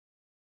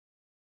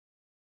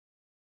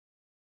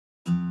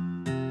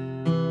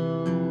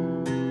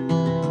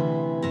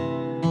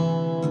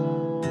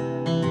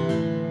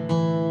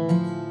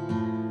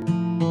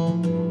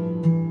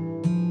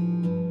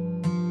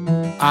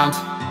out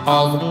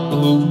of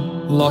blue,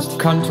 lost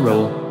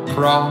control,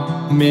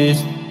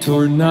 promise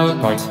torn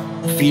apart,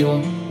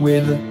 feel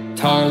with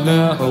tar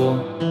the whole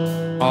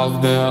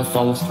of the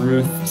false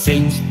truth,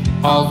 saints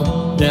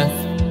of death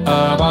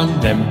upon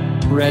them,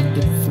 red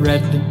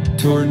thread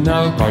torn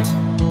apart,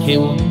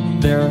 kill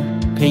their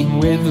pain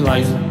with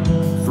lies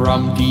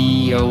from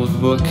the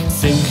old book,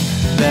 sink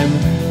them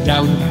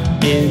down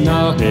in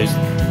abyss,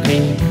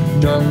 pay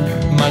no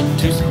mind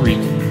to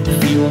scream,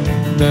 feel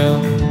the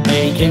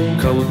aching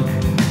cold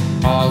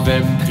of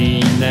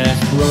emptiness,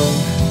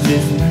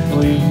 roses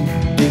bleed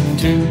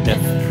into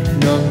death,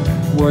 no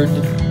word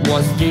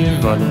was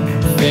given,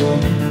 fill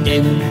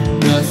in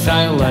the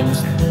silence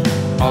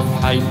of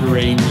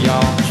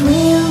Hydrangea.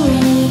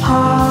 Dreary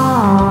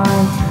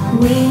heart,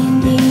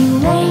 windy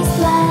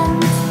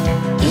wastelands,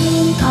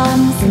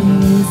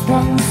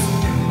 inconsistence,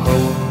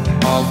 Whole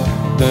of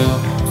the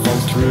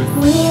false truth,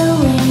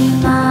 weary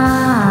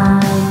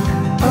mind,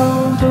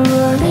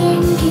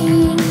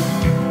 overlinking,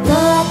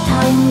 the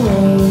time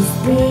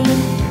wasted,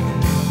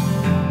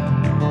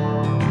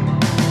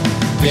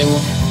 fill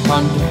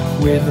pond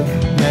with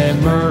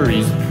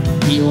memories,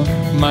 heal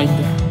mind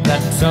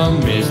that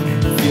some is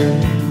fear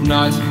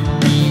not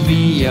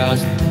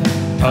devious,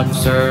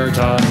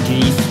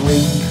 uncertainty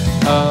swing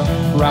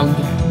around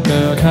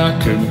the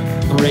cocoon,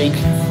 break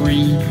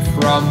free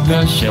from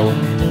the shell,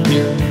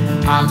 peer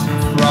out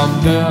from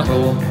the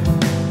hole,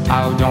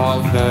 out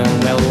of the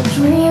well.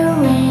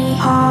 dreary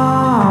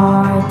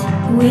heart,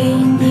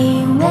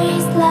 windy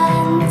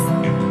wastelands,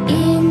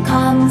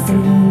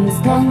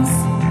 inconsistence,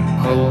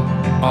 Whole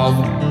of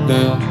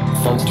the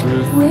false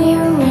truth,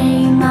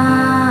 weary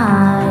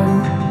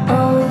mind,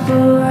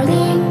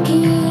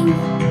 overlinking,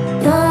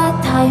 the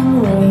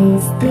time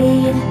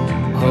wasted,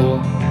 whole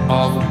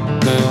of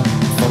the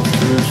false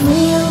truth,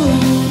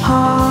 dreary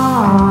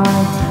heart,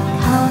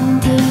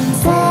 hunting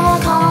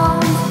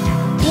seconds,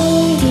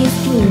 it is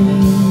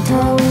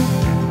futile,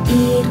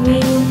 it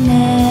will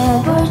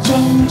never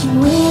change,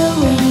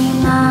 weary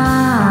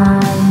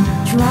mind,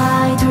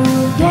 try to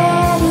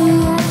get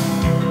it,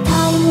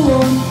 time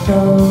won't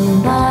go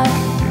back,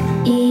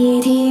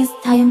 it is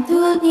time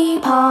to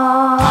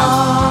depart.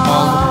 out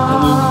of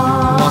blue,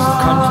 lost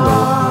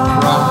control,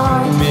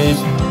 promise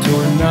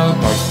torn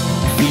apart,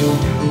 feel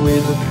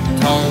with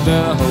tar the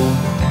whole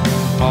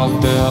of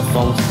the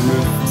false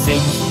truth,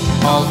 saints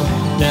of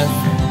death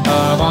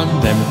upon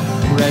them,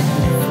 red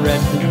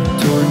thread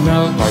torn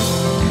apart,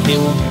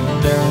 kill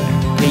their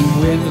pain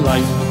with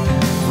lies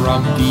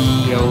from the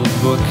old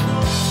book.